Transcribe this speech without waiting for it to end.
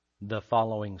The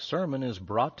following sermon is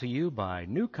brought to you by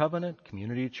New Covenant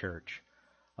Community Church,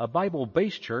 a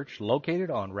Bible-based church located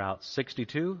on Route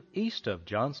 62 east of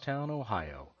Johnstown,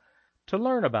 Ohio. To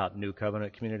learn about New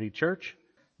Covenant Community Church,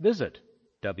 visit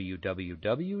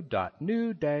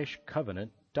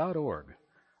www.new-covenant.org.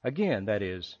 Again, that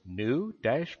is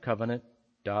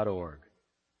new-covenant.org.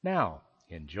 Now,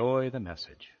 enjoy the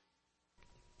message.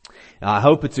 I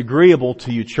hope it's agreeable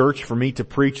to you, church, for me to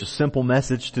preach a simple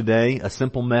message today, a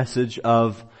simple message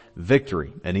of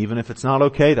victory. And even if it's not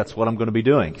okay, that's what I'm going to be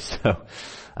doing. So,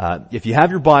 if you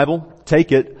have your Bible,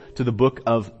 take it to the book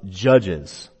of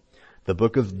Judges. The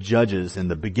book of Judges. In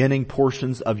the beginning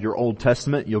portions of your Old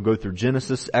Testament, you'll go through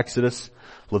Genesis, Exodus,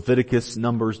 Leviticus,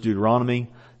 Numbers, Deuteronomy,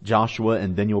 Joshua,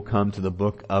 and then you'll come to the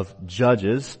book of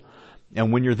Judges.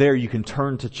 And when you're there, you can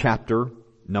turn to chapter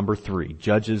number 3.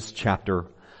 Judges chapter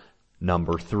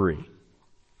number 3.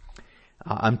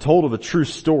 I'm told of a true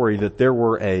story that there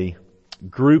were a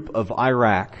group of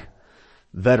Iraq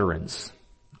veterans,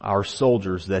 our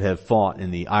soldiers that have fought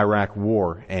in the Iraq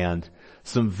War, and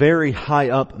some very high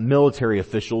up military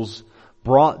officials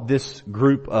brought this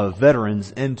group of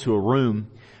veterans into a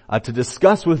room to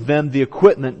discuss with them the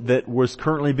equipment that was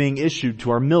currently being issued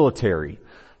to our military.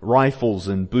 Rifles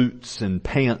and boots and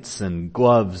pants and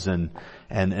gloves and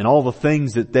all the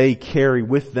things that they carry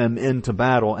with them into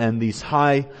battle. And these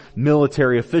high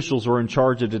military officials were in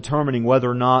charge of determining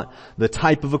whether or not the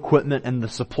type of equipment and the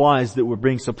supplies that were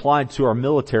being supplied to our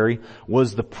military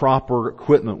was the proper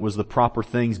equipment, was the proper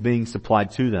things being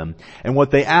supplied to them. And what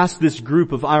they asked this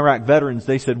group of Iraq veterans,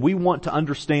 they said, we want to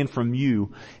understand from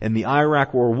you in the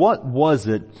Iraq War, what was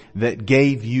it that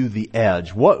gave you the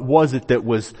edge? What was it that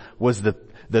was the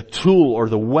tool or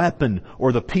the weapon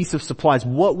or the piece of supplies?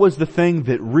 What was the thing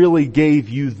that really gave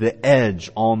you the edge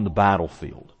on the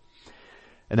battlefield?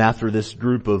 And after this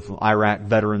group of Iraq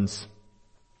veterans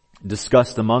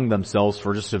discussed among themselves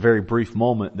for just a very brief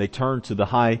moment, they turned to the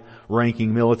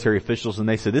high-ranking military officials and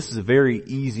they said, this is a very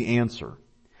easy answer.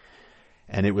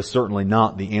 And it was certainly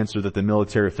not the answer that the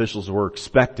military officials were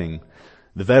expecting.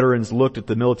 The veterans looked at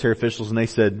the military officials and they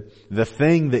said, the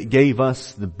thing that gave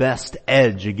us the best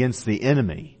edge against the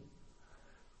enemy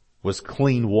was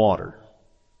clean water.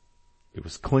 It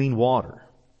was clean water.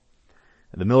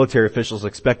 And the military officials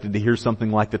expected to hear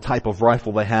something like the type of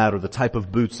rifle they had or the type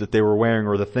of boots that they were wearing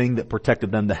or the thing that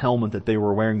protected them, the helmet that they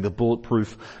were wearing, the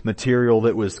bulletproof material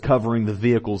that was covering the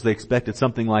vehicles. They expected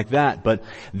something like that. But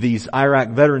these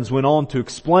Iraq veterans went on to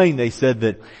explain, they said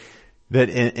that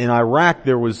in Iraq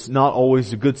there was not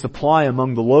always a good supply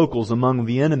among the locals, among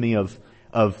the enemy of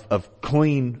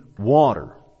clean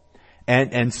water.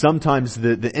 And sometimes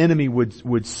the enemy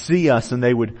would see us and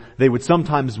they would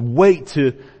sometimes wait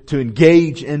to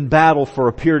engage in battle for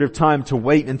a period of time, to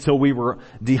wait until we were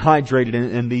dehydrated.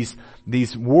 And these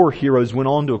war heroes went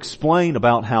on to explain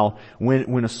about how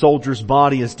when a soldier's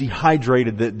body is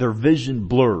dehydrated, that their vision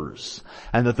blurs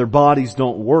and that their bodies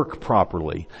don't work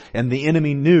properly. And the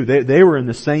enemy knew they were in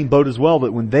the same boat as well,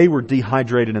 that when they were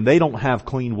dehydrated and they don't have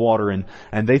clean water and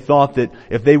they thought that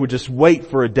if they would just wait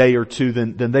for a day or two,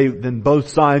 then both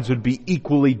sides would be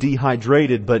equally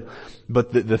dehydrated. But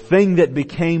the thing that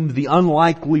became the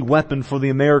unlikely weapon for the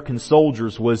American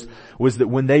soldiers was that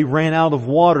when they ran out of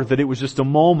water, that it was just a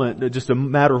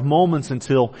matter of moments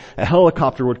until a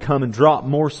helicopter would come and drop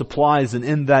more supplies, and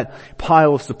in that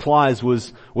pile of supplies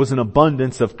was an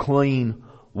abundance of clean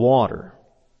water.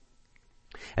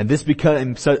 And this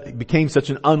became such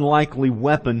an unlikely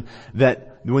weapon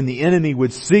that when the enemy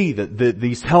would see that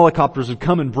these helicopters would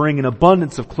come and bring an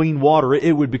abundance of clean water,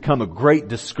 it would become a great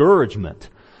discouragement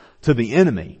to the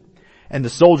enemy. And the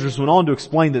soldiers went on to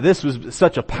explain that this was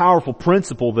such a powerful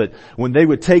principle that when they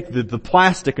would take the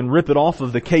plastic and rip it off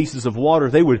of the cases of water,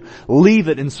 they would leave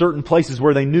it in certain places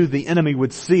where they knew the enemy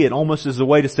would see it, almost as a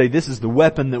way to say, this is the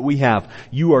weapon that we have.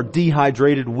 You are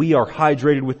dehydrated. We are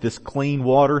hydrated with this clean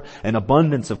water, an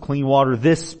abundance of clean water.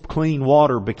 This clean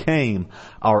water became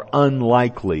our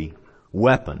unlikely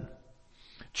weapon.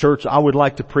 Church, I would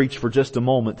like to preach for just a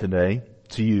moment today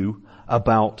to you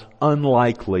about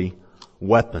unlikely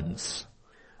weapons.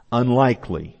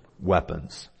 Unlikely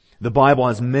weapons. The Bible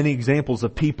has many examples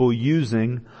of people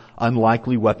using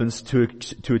unlikely weapons to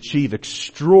achieve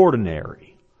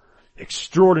extraordinary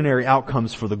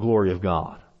outcomes for the glory of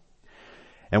God.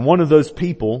 And one of those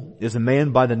people is a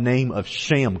man by the name of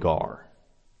Shamgar.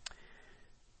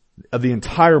 Of the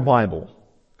entire Bible,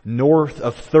 north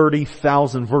of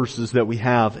 30,000 verses that we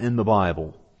have in the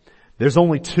Bible, there's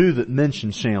only 2 that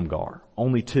mention Shamgar.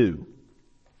 Only 2.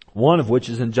 One of which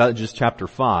is in Judges chapter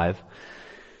 5.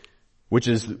 which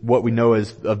is what we know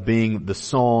as of being the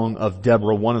song of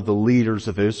Deborah, one of the leaders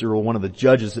of Israel, one of the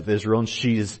judges of Israel. And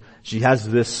she has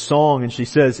this song, and she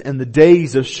says, "In the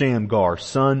days of Shamgar,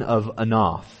 son of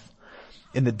Anath,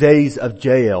 in the days of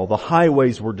Jael, the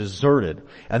highways were deserted,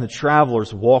 and the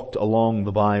travelers walked along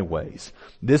the byways."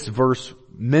 This verse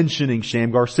mentioning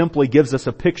Shamgar simply gives us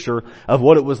a picture of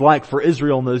what it was like for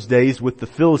Israel in those days with the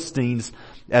Philistines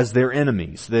as their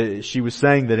enemies. She was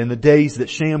saying that in the days that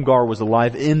Shamgar was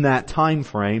alive, in that time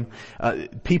frame,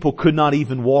 people could not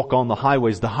even walk on the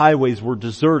highways. The highways were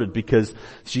deserted because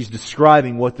she's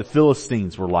describing what the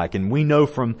Philistines were like. And we know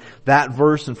from that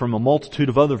verse and from a multitude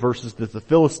of other verses that the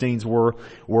Philistines were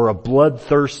a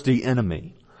bloodthirsty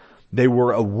enemy. They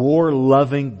were a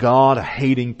war-loving,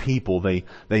 God-hating people.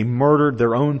 They murdered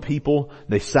their own people.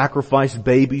 They sacrificed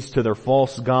babies to their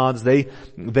false gods.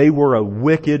 They were a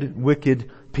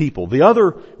wicked people. The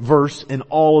other verse in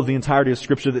all of the entirety of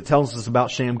Scripture that tells us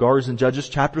about Shamgar is in Judges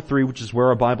chapter 3, which is where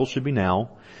our Bible should be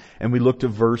now. And we looked at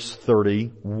verse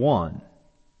 31.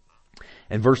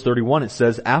 In verse 31 it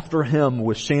says, "After him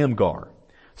was Shamgar,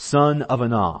 son of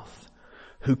Anath,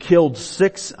 who killed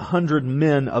 600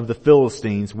 men of the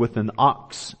Philistines with an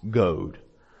ox goad.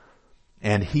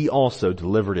 And he also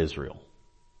delivered Israel."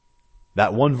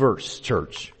 That one verse,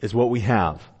 church, is what we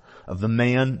have of the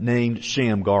man named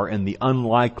Shamgar and the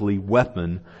unlikely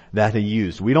weapon that he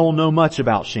used. We don't know much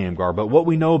about Shamgar, but what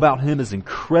we know about him is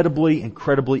incredibly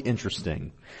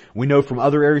interesting. We know from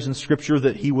other areas in Scripture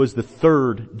that he was the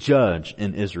third judge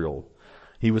in Israel.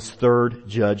 He was third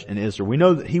judge in Israel. We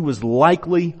know that he was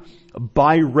likely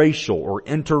biracial or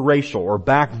interracial, or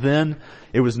back then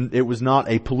it was not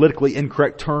a politically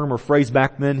incorrect term or phrase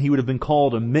back then. He would have been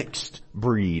called a mixed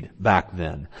breed back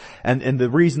then. And the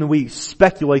reason that we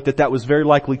speculate that was very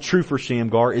likely true for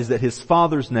Shamgar is that his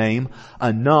father's name,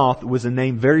 Anath, was a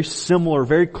name very similar,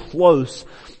 very close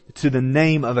to the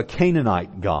name of a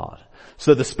Canaanite god.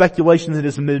 So the speculation that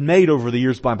has been made over the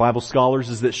years by Bible scholars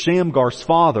is that Shamgar's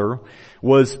father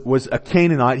was a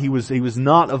Canaanite. He was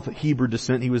not of Hebrew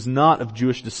descent. He was not of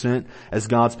Jewish descent as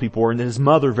God's people were. And his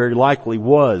mother very likely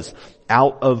was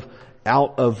out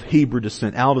of Hebrew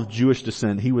descent, out of Jewish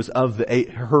descent. He was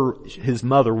his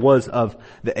mother was of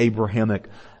the Abrahamic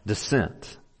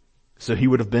descent. So he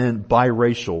would have been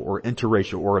biracial or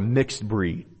interracial or a mixed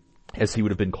breed, as he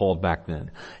would have been called back then.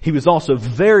 He was also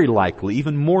very likely,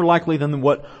 even more likely than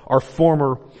what our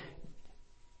former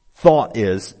thought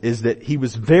is that he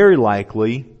was very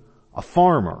likely a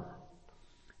farmer.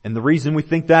 And the reason we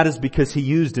think that is because he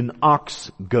used an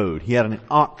ox goad. He had an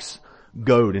ox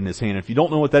goad in his hand. If you don't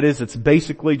know what that is, it's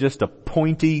basically just a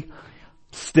pointy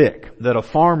stick that a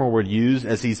farmer would use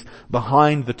as he's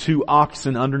behind the two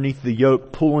oxen underneath the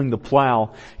yoke pulling the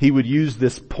plow. He would use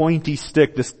this pointy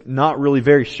stick, this not really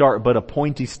very sharp, but a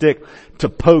pointy stick to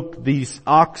poke these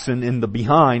oxen in the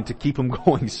behind to keep them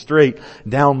going straight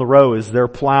down the row as they're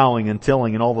plowing and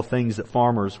tilling and all the things that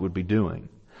farmers would be doing.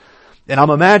 And I'm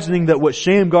imagining that what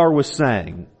Shamgar was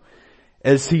saying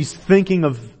as he's thinking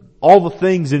of all the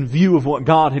things in view of what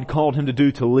God had called him to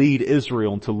do to lead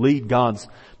Israel and to lead God's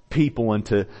people and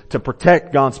to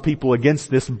protect God's people against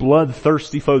this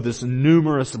bloodthirsty foe, this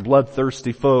numerous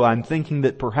bloodthirsty foe. I'm thinking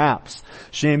that perhaps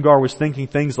Shamgar was thinking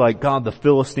things like, God, the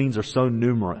Philistines are so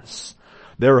numerous.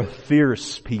 They're a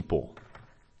fierce people.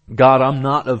 God, I'm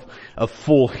not of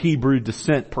full Hebrew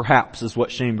descent, perhaps, is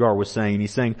what Shamgar was saying.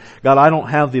 He's saying, God, I don't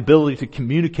have the ability to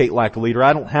communicate like a leader.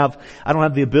 I don't have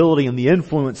the ability and the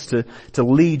influence to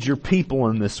lead your people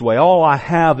in this way. All I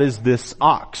have is this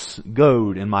ox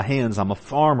goad in my hands. I'm a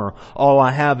farmer. All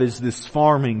I have is this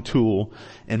farming tool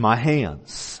in my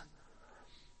hands.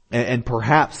 And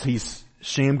perhaps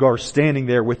Shamgar standing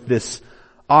there with this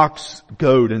ox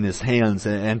goad in his hands,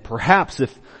 and perhaps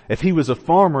if he was a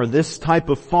farmer, this type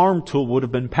of farm tool would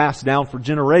have been passed down for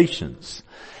generations.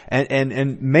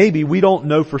 And maybe, we don't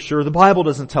know for sure. The Bible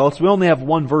doesn't tell us. We only have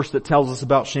one verse that tells us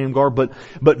about Shamgar, but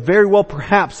very well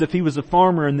perhaps if he was a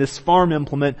farmer and this farm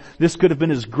implement, this could have been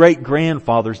his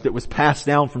great-grandfather's that was passed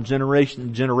down from generation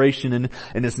to generation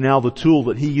and is now the tool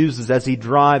that he uses as he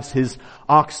drives his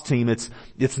ox team.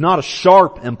 It's not a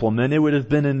sharp implement. It would have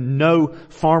been in no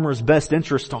farmer's best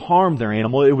interest to harm their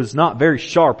animal. It was not very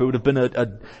sharp. It would have been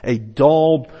a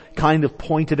dull, kind of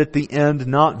pointed at the end,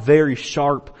 not very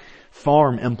sharp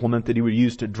farm implement that he would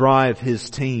use to drive his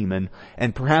team.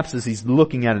 And perhaps as he's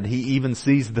looking at it, he even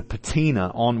sees the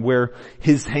patina on where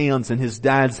his hands and his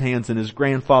dad's hands and his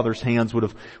grandfather's hands would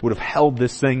have held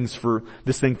this thing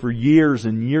for years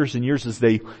and years and years as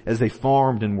they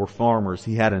farmed and were farmers.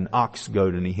 He had an ox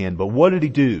goad in his hand. But what did he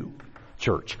do,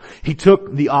 church? He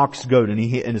took the ox goad in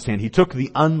his hand. He took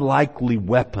the unlikely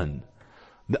weapon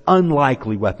The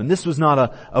unlikely weapon. This was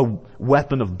not a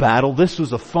weapon of battle. This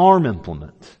was a farm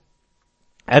implement.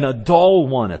 And a dull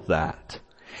one at that.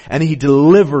 And he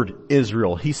delivered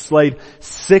Israel. He slayed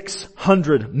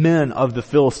 600 men of the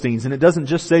Philistines. And it doesn't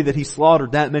just say that he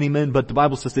slaughtered that many men, but the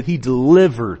Bible says that he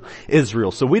delivered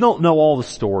Israel. So we don't know all the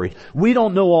story. We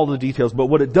don't know all the details, but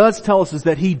what it does tell us is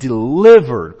that he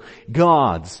delivered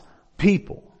God's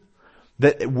people.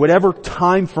 That whatever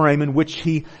time frame in which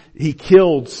he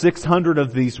killed 600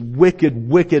 of these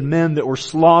wicked men that were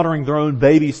slaughtering their own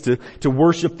babies to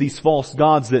worship these false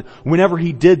gods, that whenever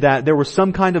he did that, there was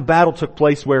some kind of battle took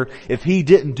place where if he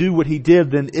didn't do what he did,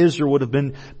 then Israel would have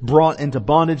been brought into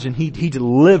bondage, and he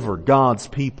delivered God's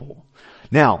people.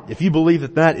 Now, if you believe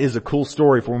that that is a cool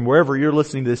story, from wherever you're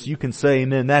listening to this, you can say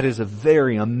amen. That is a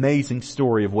very amazing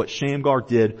story of what Shamgar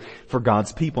did for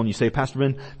God's people. And you say, Pastor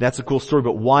Ben, that's a cool story,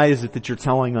 but why is it that you're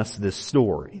telling us this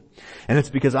story? And it's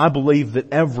because I believe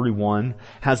that everyone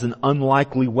has an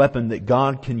unlikely weapon that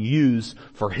God can use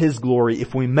for His glory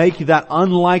if we make that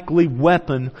unlikely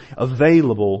weapon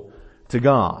available to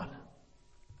God.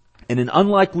 And an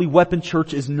unlikely weapon,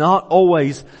 church, is not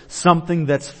always something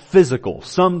that's physical.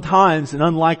 Sometimes an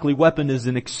unlikely weapon is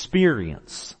an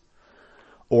experience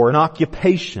or an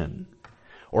occupation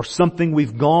or something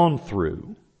we've gone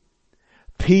through.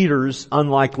 Peter's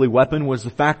unlikely weapon was the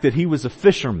fact that he was a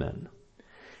fisherman.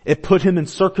 It put him in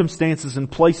circumstances and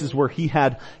places where he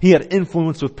had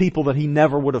influence with people that he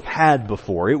never would have had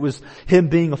before. It was him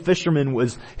being a fisherman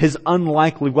was his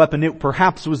unlikely weapon. It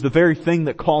perhaps was the very thing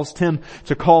that caused him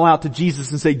to call out to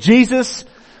Jesus and say, Jesus,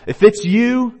 if it's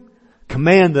you,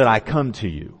 command that I come to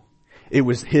you. It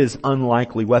was his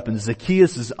unlikely weapon.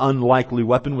 Zacchaeus' unlikely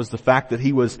weapon was the fact that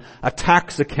he was a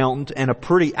tax accountant, and a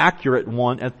pretty accurate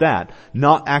one at that.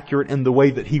 Not accurate in the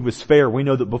way that he was fair. We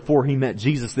know that before he met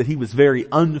Jesus that he was very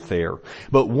unfair.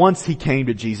 But once he came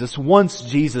to Jesus, once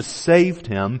Jesus saved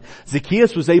him,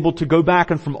 Zacchaeus was able to go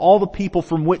back, and from all the people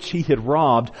from which he had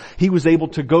robbed, he was able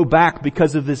to go back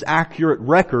because of his accurate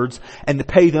records and to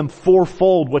pay them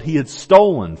fourfold what he had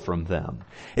stolen from them.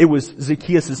 It was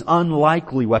Zacchaeus'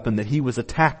 unlikely weapon that he was a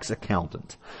tax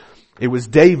accountant. It was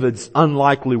David's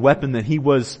unlikely weapon that he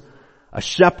was a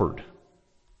shepherd.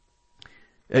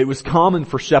 It was common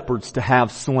for shepherds to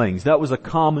have slings. That was a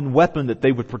common weapon that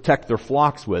they would protect their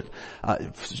flocks with.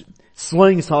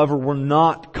 Slings, however, were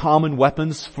not common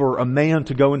weapons for a man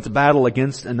to go into battle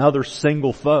against another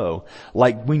single foe,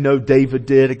 like we know David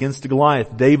did against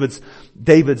Goliath. David's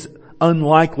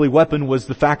unlikely weapon was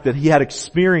the fact that he had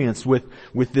experience with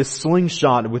this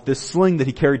slingshot, with this sling that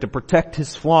he carried to protect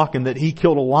his flock, and that he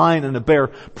killed a lion and a bear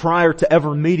prior to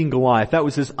ever meeting Goliath. That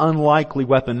was his unlikely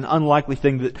weapon, an unlikely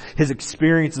thing that his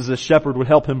experience as a shepherd would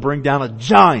help him bring down a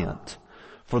giant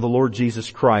for the Lord Jesus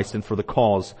Christ and for the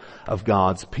cause of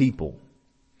God's people.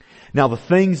 Now, the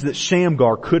things that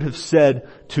Shamgar could have said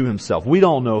to himself, we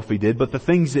don't know if he did, but the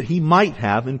things that he might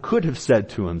have and could have said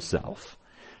to himself,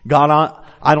 God,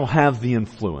 I don't have the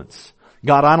influence.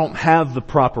 God, I don't have the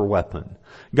proper weapon.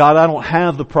 God, I don't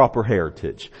have the proper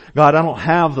heritage. God, I don't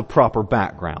have the proper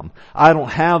background. I don't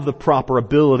have the proper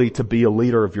ability to be a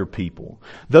leader of your people.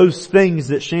 Those things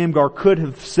that Shamgar could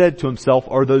have said to himself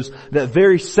are that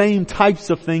very same types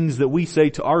of things that we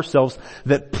say to ourselves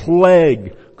that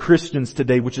plague Christians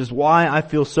today, which is why I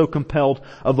feel so compelled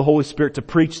of the Holy Spirit to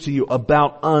preach to you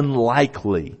about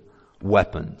unlikely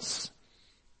weapons.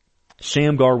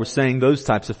 Shamgar was saying those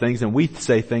types of things, and we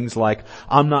say things like,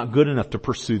 I'm not good enough to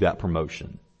pursue that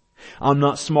promotion. I'm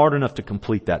not smart enough to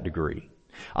complete that degree.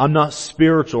 I'm not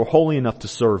spiritual or holy enough to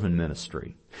serve in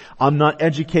ministry. I'm not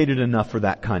educated enough for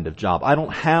that kind of job. I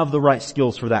don't have the right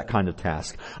skills for that kind of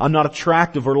task. I'm not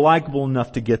attractive or likable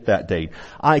enough to get that date.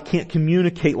 I can't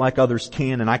communicate like others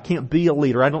can, and I can't be a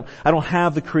leader. I don't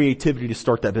have the creativity to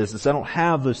start that business. I don't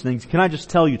have those things. Can I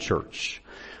just tell you, church,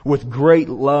 with great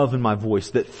love in my voice,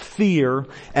 that fear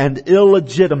and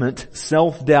illegitimate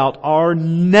self-doubt are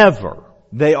never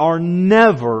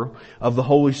of the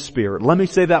Holy Spirit. Let me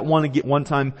say that one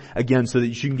time again so that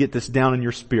you can get this down in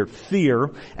your spirit.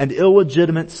 Fear and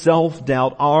illegitimate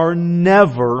self-doubt are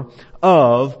never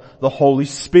of the Holy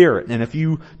Spirit. And if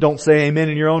you don't say amen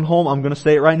in your own home, I'm going to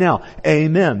say it right now.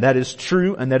 Amen. That is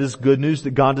true, and that is good news,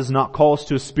 that God does not call us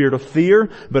to a spirit of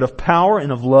fear, but of power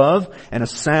and of love and a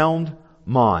sound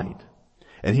mind.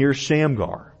 And here's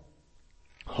Shamgar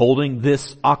holding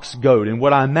this ox goad. And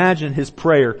what I imagine his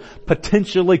prayer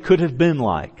potentially could have been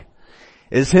like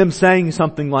is him saying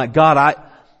something like, God,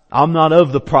 I'm not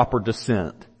of the proper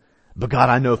descent, but God,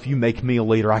 I know if you make me a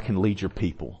leader, I can lead your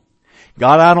people.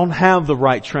 God, I don't have the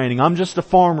right training. I'm just a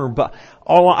farmer, but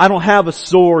I don't have a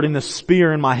sword and a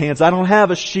spear in my hands. I don't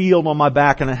have a shield on my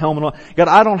back and a helmet on. God,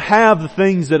 I don't have the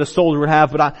things that a soldier would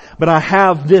have, but I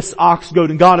have this ox goad.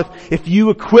 And God, if you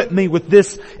equip me with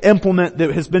this implement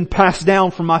that has been passed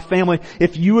down from my family,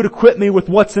 if you would equip me with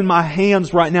what's in my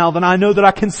hands right now, then I know that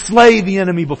I can slay the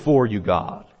enemy before you,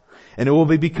 God. And it will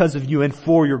be because of you and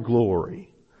for your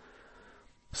glory.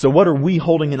 So what are we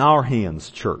holding in our hands,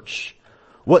 church?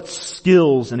 What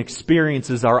skills and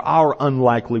experiences are our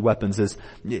unlikely weapons? As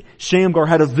Shamgar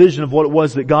had a vision of what it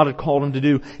was that God had called him to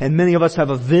do, and many of us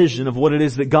have a vision of what it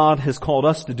is that God has called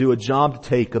us to do, a job to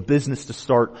take, a business to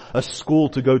start, a school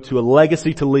to go to, a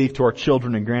legacy to leave to our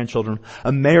children and grandchildren,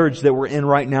 a marriage that we're in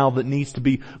right now that needs to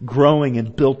be growing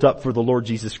and built up for the Lord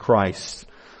Jesus Christ.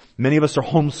 Many of us are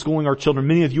homeschooling our children.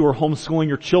 Many of you are homeschooling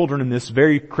your children in this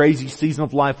very crazy season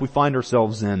of life we find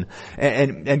ourselves in.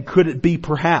 And could it be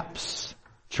perhaps,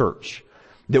 church,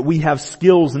 that we have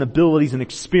skills and abilities and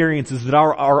experiences that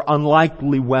are our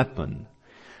unlikely weapon?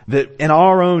 That in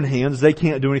our own hands they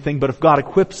can't do anything, but if God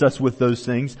equips us with those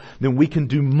things, then we can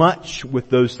do much with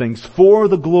those things for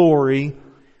the glory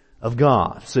of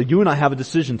God. So you and I have a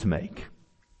decision to make.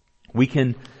 We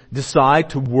can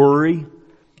decide to worry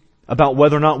about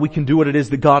whether or not we can do what it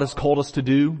is that God has called us to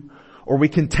do. Or we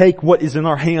can take what is in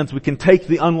our hands. We can take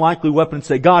the unlikely weapon and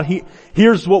say, God,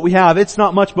 here's what we have. It's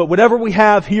not much, but whatever we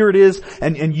have, here it is.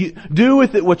 And you do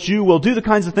with it what you will. Do the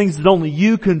kinds of things that only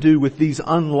you can do with these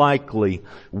unlikely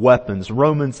weapons.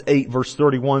 Romans 8 verse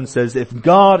 31 says, if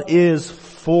God is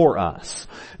for us,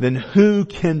 then who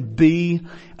can be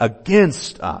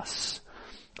against us?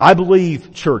 I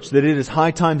believe, church, that it is high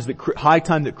time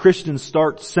that Christians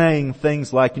start saying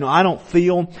things like, I don't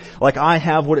feel like I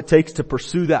have what it takes to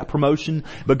pursue that promotion,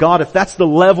 but God, if that's the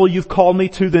level you've called me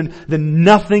to, then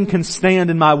nothing can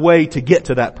stand in my way to get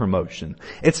to that promotion.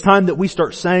 It's time that we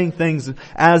start saying things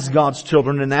as God's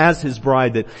children and as His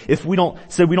bride, that if we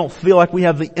don't feel like we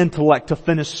have the intellect to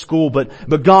finish school,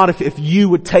 but God, if you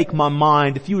would take my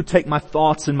mind, if you would take my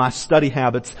thoughts and my study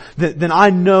habits, then I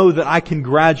know that I can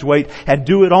graduate and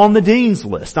do it on the dean's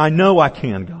list. I know I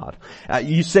can, God.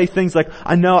 You say things like,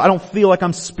 I don't feel like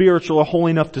I'm spiritual or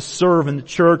holy enough to serve in the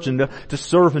church and to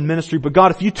serve in ministry. But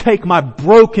God, if you take my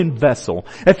broken vessel,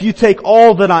 if you take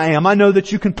all that I am, I know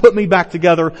that you can put me back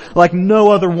together like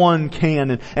no other one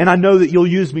can. And I know that you'll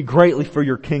use me greatly for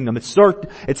your kingdom. It's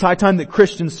high time that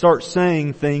Christians start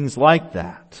saying things like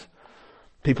that.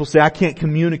 People say, I can't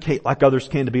communicate like others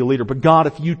can to be a leader. But God,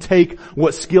 if you take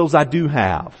what skills I do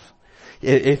have,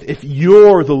 if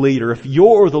you're the leader,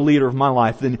 of my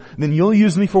life, then you'll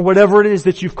use me for whatever it is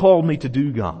that you've called me to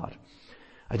do, God.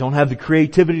 I don't have the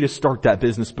creativity to start that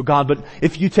business, but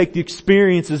if you take the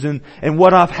experiences and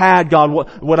what I've had, God,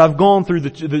 what I've gone through,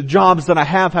 the jobs that I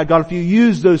have had, God, if you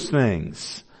use those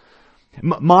things,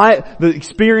 the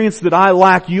experience that I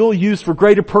lack, you'll use for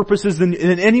greater purposes than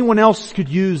anyone else could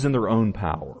use in their own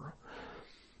power.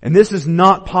 And this is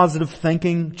not positive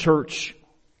thinking, church.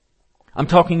 I'm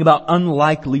talking about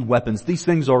unlikely weapons. These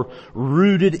things are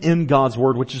rooted in God's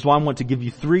Word, which is why I want to give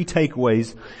you 3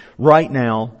 takeaways right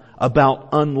now about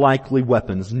unlikely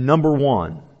weapons. Number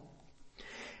 1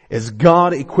 is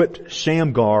God equipped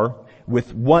Shamgar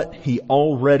with what he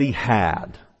already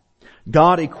had.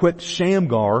 God equipped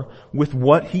Shamgar with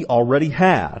what he already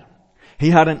had. He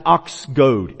had an ox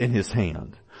goad in his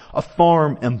hand, a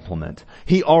farm implement.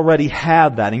 He already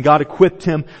had that, and God equipped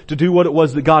him to do what it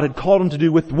was that God had called him to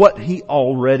do with what he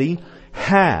already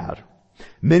had.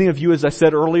 Many of you, as I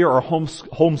said earlier, are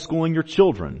homeschooling your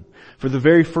children for the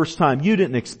very first time. You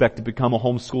didn't expect to become a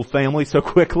homeschool family so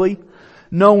quickly.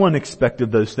 No one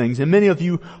expected those things. And many of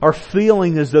you are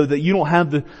feeling as though that you don't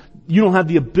have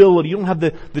the ability, you don't have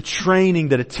the training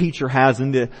that a teacher has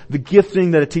and the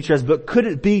gifting that a teacher has. But could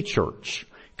it be, church?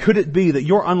 Could it be that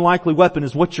your unlikely weapon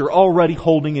is what you're already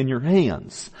holding in your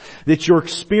hands? That your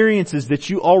experiences that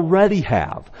you already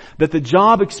have, that the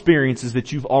job experiences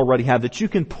that you've already had, that you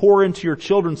can pour into your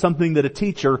children something that a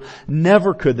teacher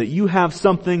never could, that you have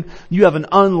an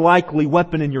unlikely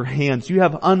weapon in your hands. You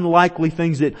have unlikely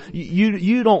things that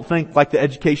you don't think like the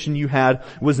education you had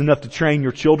was enough to train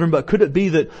your children, but could it be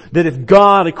that if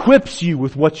God equips you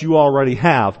with what you already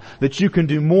have, that you can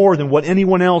do more than what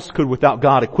anyone else could without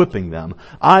God equipping them?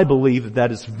 I believe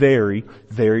that is very,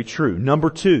 very true. Number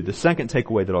 2, the second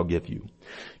takeaway that I'll give you.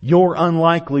 Your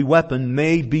unlikely weapon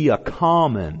may be a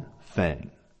common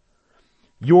thing.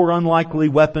 Your unlikely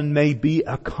weapon may be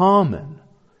a common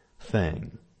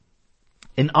thing.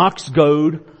 An ox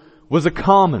goad was a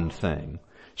common thing.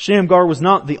 Shamgar was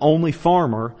not the only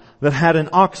farmer that had an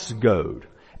ox goad.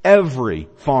 Every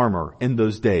farmer in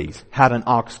those days had an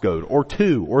ox goad, or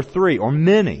two, or three, or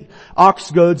many. Ox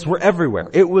goads were everywhere.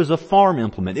 It was a farm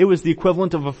implement. It was the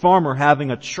equivalent of a farmer having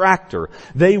a tractor.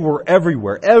 They were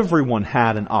everywhere. Everyone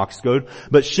had an ox goad.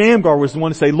 But Shamgar was the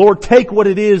one to say, Lord, take what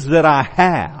it is that I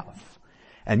have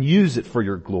and use it for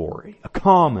your glory. A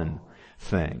common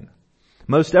thing.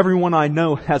 Most everyone I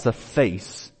know has a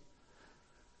face,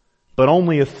 but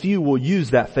only a few will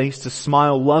use that face to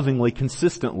smile lovingly,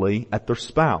 consistently at their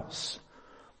spouse.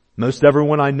 Most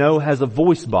everyone I know has a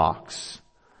voice box,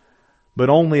 but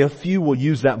only a few will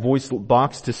use that voice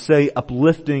box to say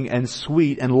uplifting and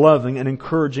sweet and loving and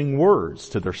encouraging words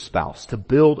to their spouse, to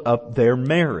build up their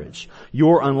marriage.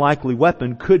 Your unlikely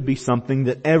weapon could be something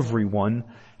that everyone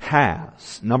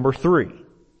has. Number 3.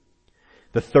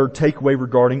 The third takeaway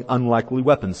regarding unlikely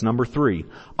weapons. Number 3.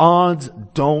 Odds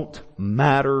don't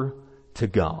matter to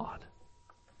God.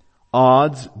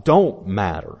 Odds don't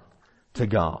matter to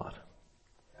God.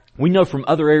 We know from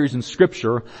other areas in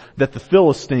Scripture that the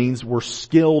Philistines were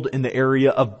skilled in the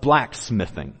area of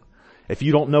blacksmithing. If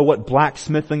you don't know what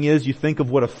blacksmithing is, you think of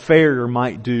what a farrier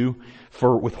might do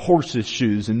with horses'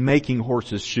 shoes and making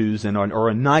horses' shoes, or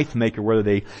a knife maker where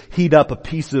they heat up a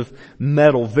piece of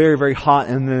metal very, very hot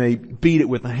and then they beat it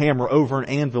with a hammer over an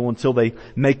anvil until they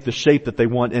make the shape that they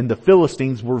want. And the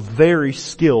Philistines were very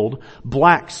skilled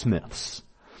blacksmiths.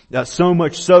 So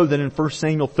much so that in 1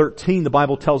 Samuel 13, the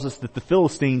Bible tells us that the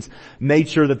Philistines made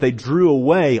sure that they drew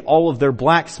away all of their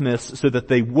blacksmiths so that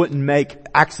they wouldn't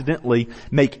accidentally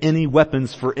make any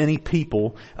weapons for any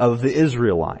people of the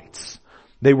Israelites.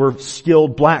 They were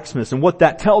skilled blacksmiths. And what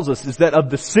that tells us is that of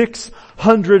the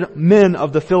 600 men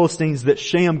of the Philistines that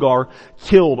Shamgar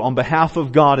killed on behalf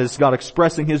of God, as God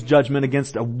expressing His judgment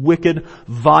against a wicked,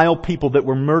 vile people that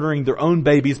were murdering their own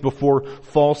babies before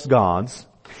false gods,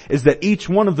 is that each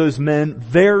one of those men,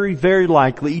 very, very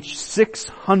likely,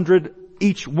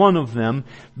 each one of them,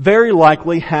 very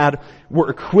likely were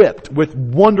equipped with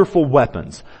wonderful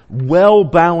weapons,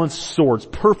 well-balanced swords,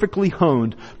 perfectly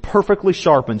honed, perfectly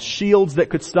sharpened, shields that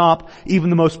could stop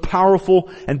even the most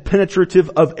powerful and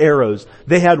penetrative of arrows.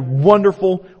 They had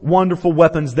wonderful, wonderful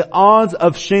weapons. The odds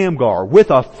of Shamgar, with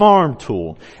a farm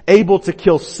tool, able to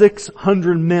kill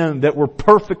 600 men that were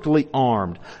perfectly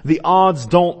armed. The odds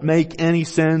don't make any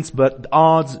sense, but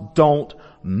odds don't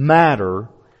matter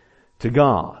to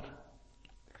God.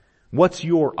 What's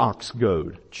your ox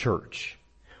goad, church?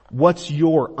 What's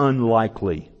your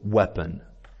unlikely weapon?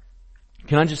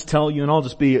 Can I just tell you, and I'll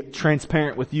just be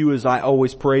transparent with you as I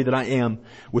always pray that I am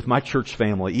with my church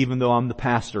family, even though I'm the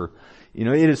pastor. You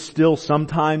know, it is still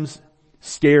sometimes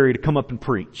scary to come up and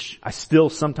preach. I still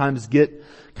sometimes get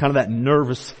kind of that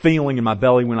nervous feeling in my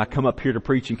belly when I come up here to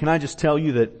preach. And can I just tell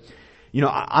you that, you know,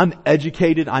 I'm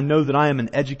educated. I know that I am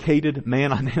an educated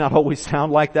man. I may not always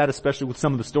sound like that, especially with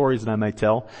some of the stories that I may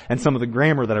tell and some of the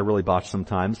grammar that I really botch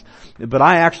sometimes. But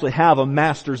I actually have a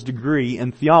master's degree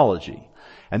in theology.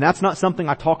 And that's not something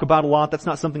I talk about a lot. That's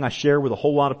not something I share with a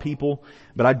whole lot of people.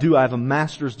 But I have a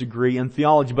master's degree in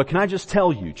theology. But can I just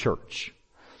tell you, church,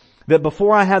 that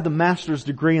before I had the master's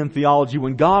degree in theology,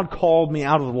 when God called me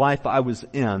out of the life I was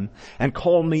in and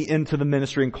called me into the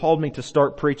ministry and called me to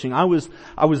start preaching, I was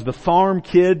the farm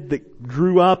kid that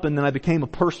grew up, and then I became a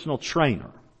personal trainer.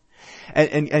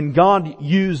 And God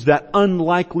used that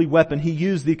unlikely weapon. He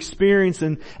used the experience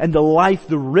and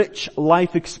the rich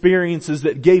life experiences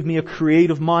that gave me a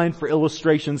creative mind for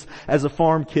illustrations as a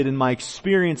farm kid, and my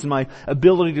experience and my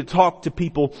ability to talk to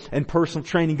people and personal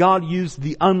training. God used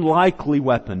the unlikely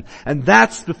weapon. And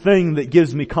that's the thing that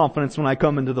gives me confidence when I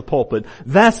come into the pulpit.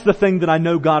 That's the thing that I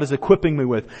know God is equipping me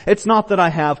with. It's not that I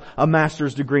have a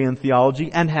master's degree in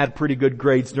theology and had pretty good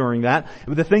grades during that.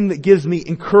 But the thing that gives me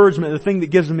encouragement, the thing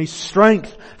that gives me strength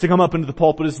to come up into the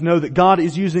pulpit is to know that God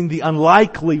is using the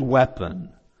unlikely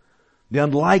weapon. The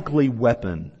unlikely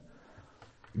weapon.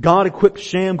 God equipped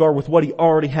Shamgar with what he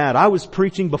already had. I was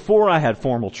preaching before I had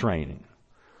formal training.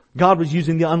 God was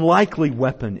using the unlikely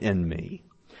weapon in me.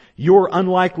 Your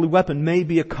unlikely weapon may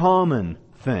be a common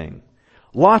thing.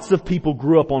 Lots of people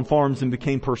grew up on farms and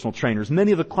became personal trainers.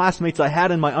 Many of the classmates I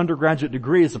had in my undergraduate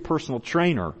degree as a personal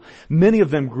trainer, many of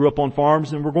them grew up on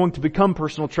farms and were going to become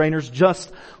personal trainers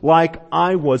just like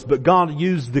I was. But God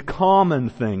used the common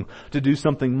thing to do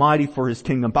something mighty for His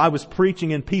kingdom. I was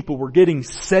preaching and people were getting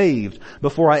saved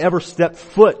before I ever stepped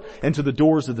foot into the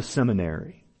doors of the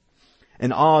seminary.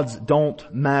 And odds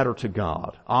don't matter to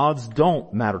God. Odds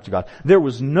don't matter to God. There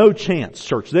was no chance,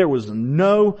 church, there was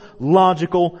no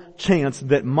logical chance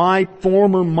that my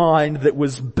former mind that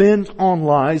was bent on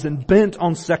lies and bent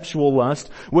on sexual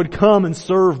lust would come and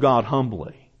serve God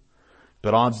humbly.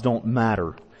 But odds don't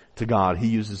matter to God. He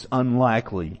uses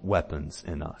unlikely weapons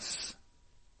in us.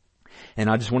 And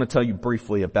I just want to tell you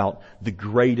briefly about the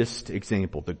greatest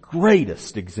example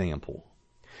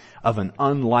of an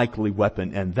unlikely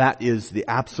weapon, and that is the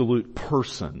absolute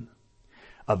person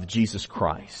of Jesus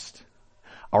Christ.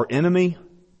 Our enemy,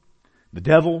 the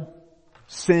devil,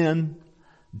 sin,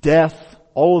 death,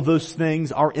 all of those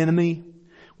things, our enemy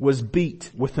was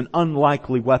beat with an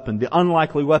unlikely weapon. The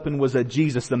unlikely weapon was that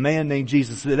Jesus, the man named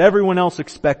Jesus, that everyone else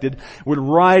expected, would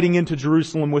riding into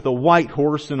Jerusalem with a white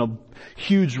horse and a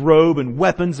huge robe and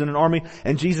weapons and an army,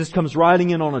 and Jesus comes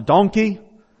riding in on a donkey,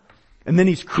 and then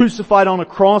He's crucified on a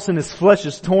cross and His flesh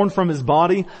is torn from His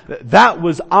body. That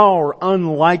was our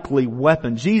unlikely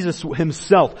weapon. Jesus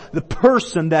Himself, the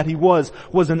person that He was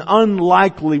an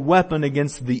unlikely weapon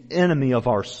against the enemy of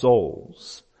our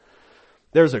souls.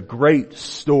 There's a great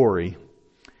story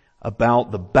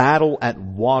about the battle at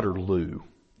Waterloo.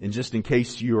 And just in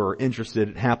case you are interested,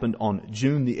 it happened on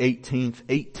June the 18th,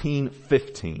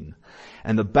 1815.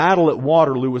 And the battle at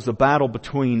Waterloo was a battle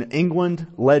between England,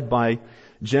 led by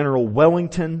General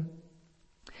Wellington,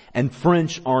 and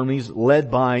French armies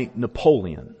led by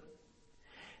Napoleon.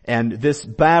 And this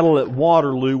battle at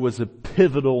Waterloo was a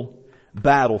pivotal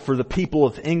battle for the people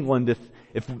of England.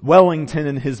 If Wellington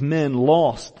and his men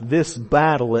lost this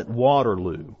battle at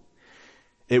Waterloo,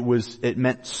 it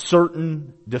meant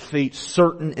certain defeat,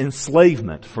 certain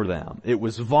enslavement for them. It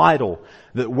was vital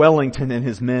that Wellington and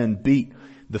his men beat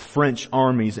the French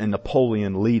armies and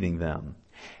Napoleon leading them.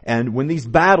 And when these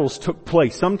battles took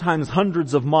place, sometimes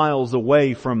hundreds of miles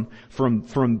away from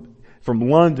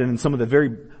London and some of the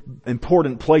very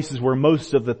important places where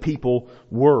most of the people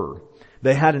were,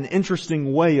 they had an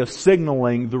interesting way of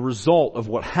signaling the result of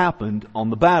what happened on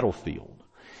the battlefield.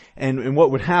 And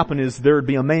what would happen is there would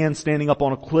be a man standing up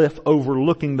on a cliff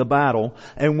overlooking the battle,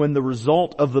 and when the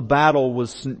result of the battle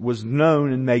was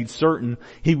known and made certain,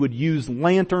 he would use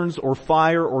lanterns or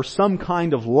fire or some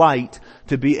kind of light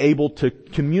to be able to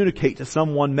communicate to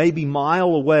someone maybe a mile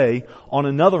away on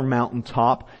another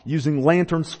mountaintop, using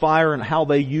lanterns, fire, and how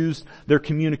they used their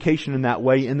communication in that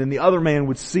way. And then the other man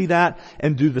would see that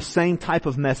and do the same type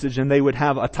of message, and they would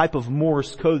have a type of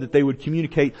Morse code that they would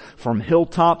communicate from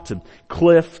hilltop to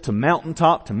cliff to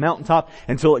mountaintop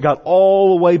until it got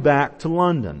all the way back to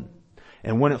London.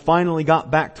 And when it finally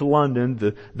got back to London,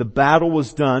 the battle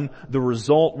was done, the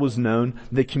result was known.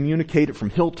 They communicated from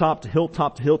hilltop to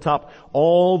hilltop to hilltop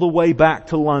all the way back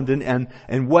to London,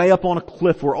 and way up on a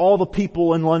cliff where all the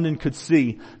people in London could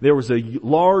see, there was a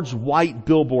large white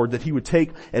billboard that he would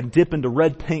take and dip into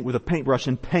red paint with a paintbrush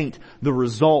and paint the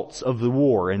results of the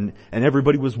war, and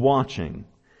everybody was watching.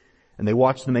 And they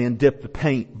watched the man dip the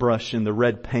paintbrush in the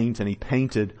red paint, and he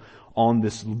painted on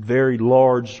this very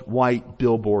large white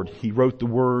billboard. He wrote the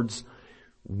words,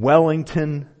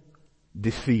 "Wellington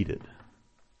defeated."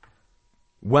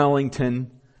 Wellington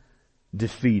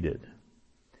defeated.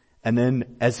 And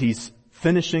then as he's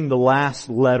finishing the last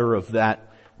letter of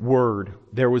that word,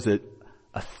 there was a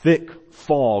thick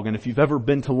fog. And if you've ever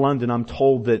been to London, I'm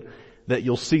told that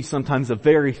you'll see sometimes a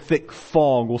very thick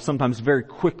fog will sometimes very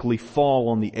quickly fall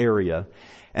on the area.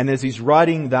 And as he's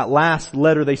writing that last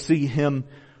letter, they see him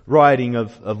writing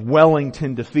of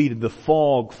Wellington defeated. The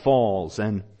fog falls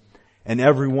and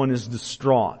everyone is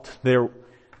distraught.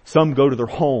 Some go to their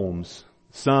homes.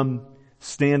 Some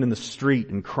stand in the street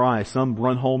and cry. Some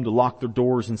run home to lock their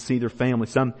doors and see their family.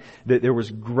 There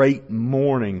was great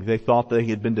mourning. They thought they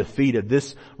had been defeated.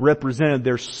 This represented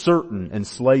their certain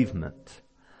enslavement.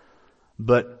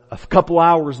 But a couple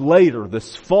hours later,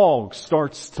 this fog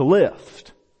starts to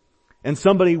lift. And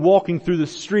somebody walking through the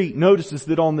street notices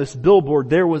that on this billboard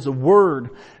there was a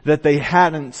word that they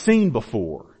hadn't seen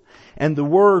before. And the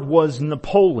word was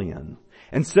Napoleon.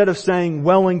 Instead of saying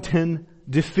Wellington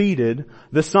defeated,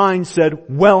 the sign said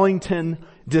Wellington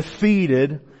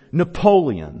defeated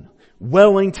Napoleon.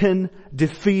 Wellington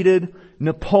defeated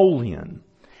Napoleon.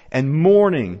 And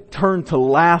mourning turned to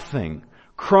laughing.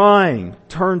 Crying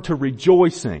turned to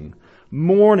rejoicing.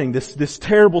 Mourning, this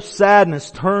terrible sadness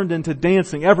turned into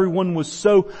dancing. Everyone was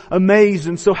so amazed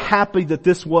and so happy that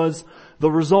this was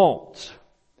the result.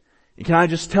 And can I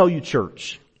just tell you,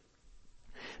 church,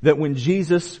 that when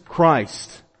Jesus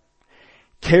Christ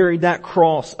carried that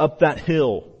cross up that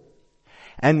hill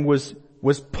and was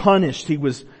punished, he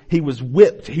was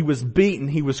whipped, he was beaten,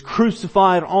 he was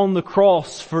crucified on the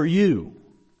cross for you.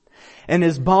 And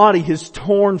his body, his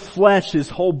torn flesh, his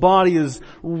whole body is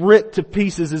ripped to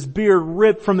pieces, his beard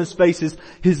ripped from his face,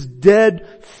 his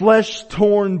dead,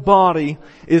 flesh-torn body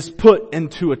is put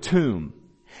into a tomb.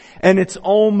 And it's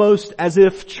almost as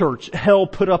if, church, hell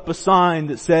put up a sign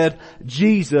that said,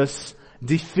 Jesus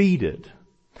defeated.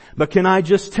 But can I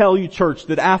just tell you, church,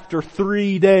 that after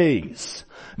 3 days,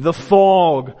 the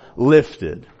fog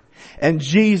lifted. And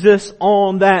Jesus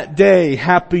on that day,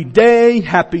 happy day,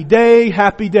 happy day,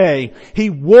 happy day, He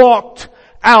walked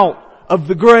out of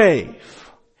the grave.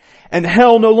 And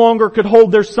hell no longer could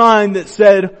hold their sign that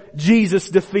said, Jesus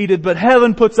defeated, but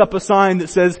heaven puts up a sign that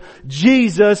says,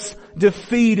 Jesus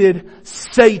defeated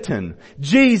Satan.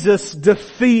 Jesus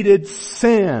defeated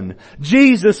sin.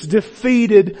 Jesus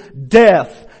defeated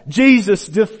death. Jesus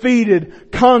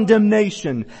defeated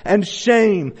condemnation and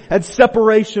shame and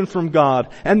separation from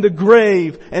God and the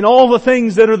grave and all the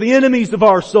things that are the enemies of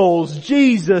our souls.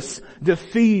 Jesus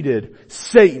defeated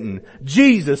Satan.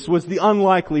 Jesus was the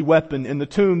unlikely weapon in the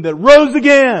tomb that rose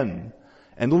again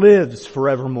and lives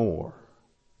forevermore.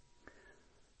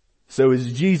 So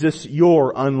is Jesus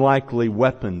your unlikely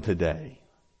weapon today?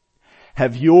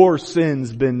 Have your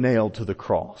sins been nailed to the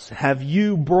cross? Have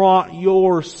you brought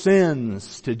your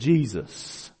sins to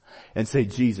Jesus and say,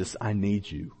 Jesus, I need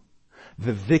you.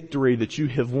 The victory that you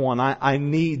have won, I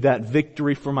need that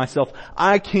victory for myself.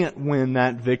 I can't win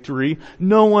that victory.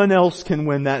 No one else can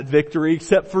win that victory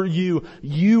except for you.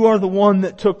 You are the one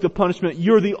that took the punishment.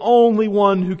 You're the only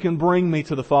one who can bring me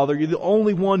to the Father. You're the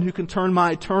only one who can turn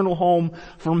my eternal home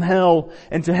from hell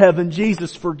into heaven.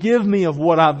 Jesus, forgive me of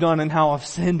what I've done and how I've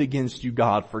sinned against you,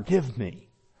 God. Forgive me.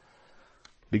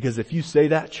 Because if you say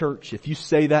that, church, if you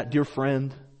say that, dear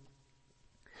friend,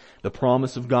 the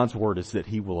promise of God's Word is that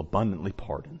He will abundantly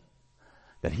pardon.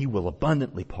 That He will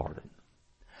abundantly pardon.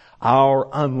 Our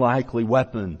unlikely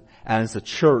weapon as a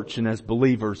church and as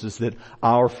believers is that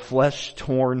our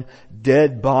flesh-torn,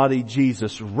 dead body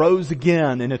Jesus rose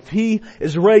again. And if He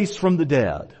is raised from the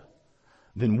dead,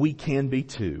 then we can be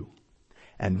too.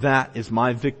 And that is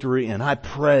my victory. And I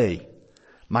pray,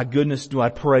 my goodness, do I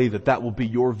pray that that will be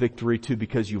your victory too,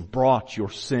 because you've brought your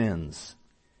sins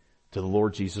to the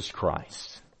Lord Jesus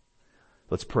Christ.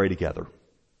 Let's pray together.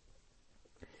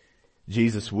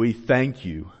 Jesus, we thank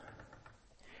you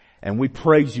and we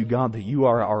praise you, God, that you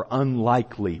are our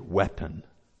unlikely weapon.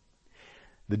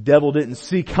 The devil didn't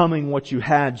see coming what you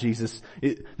had, Jesus.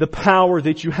 The power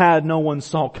that you had, no one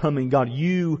saw coming. God,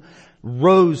 you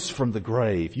rose from the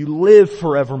grave. You live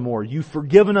forevermore. You've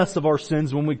forgiven us of our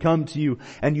sins when we come to you,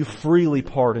 and you freely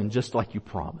pardon just like you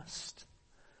promised.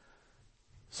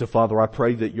 So, Father, I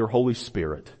pray that your Holy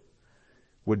Spirit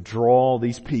would draw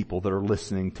these people that are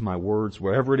listening to my words,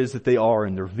 wherever it is that they are,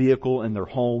 in their vehicle, in their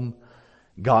home.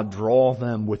 God, draw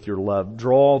them with your love.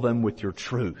 Draw them with your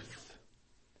truth.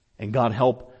 And God,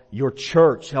 help your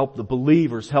church, help the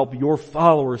believers, help your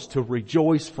followers to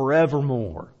rejoice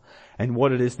forevermore in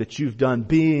what it is that you've done,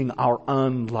 being our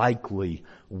unlikely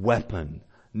weapon,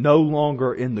 no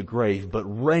longer in the grave, but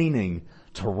reigning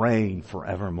to reign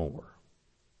forevermore.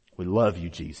 We love you,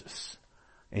 Jesus.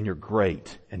 In your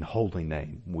great and holy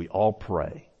name, we all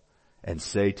pray and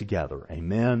say together,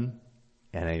 amen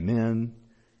and amen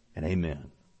and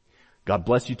amen. God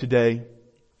bless you today.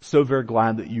 So very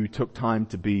glad that you took time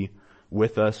to be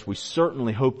with us. We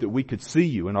certainly hope that we could see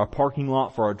you in our parking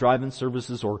lot for our drive-in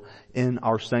services or in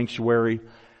our sanctuary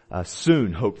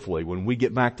soon, hopefully, when we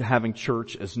get back to having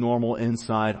church as normal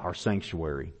inside our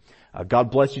sanctuary.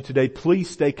 God bless you today. Please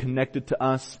stay connected to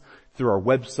us through our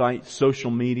website,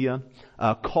 social media.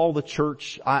 Call the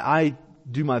church. I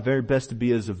do my very best to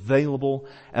be as available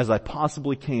as I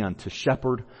possibly can to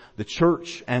shepherd the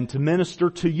church and to minister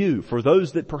to you. For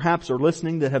those that perhaps are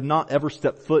listening that have not ever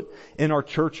stepped foot in our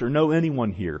church or know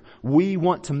anyone here, we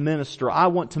want to minister. I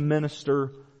want to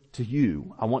minister to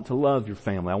you. I want to love your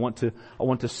family. I want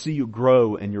to see you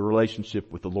grow in your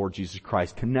relationship with the Lord Jesus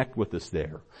Christ. Connect with us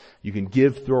there. You can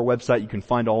give through our website. You can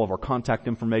find all of our contact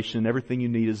information. Everything you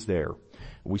need is there.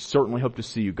 We certainly hope to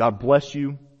see you. God bless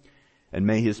you, and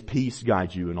may His peace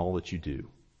guide you in all that you do.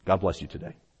 God bless you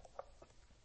today.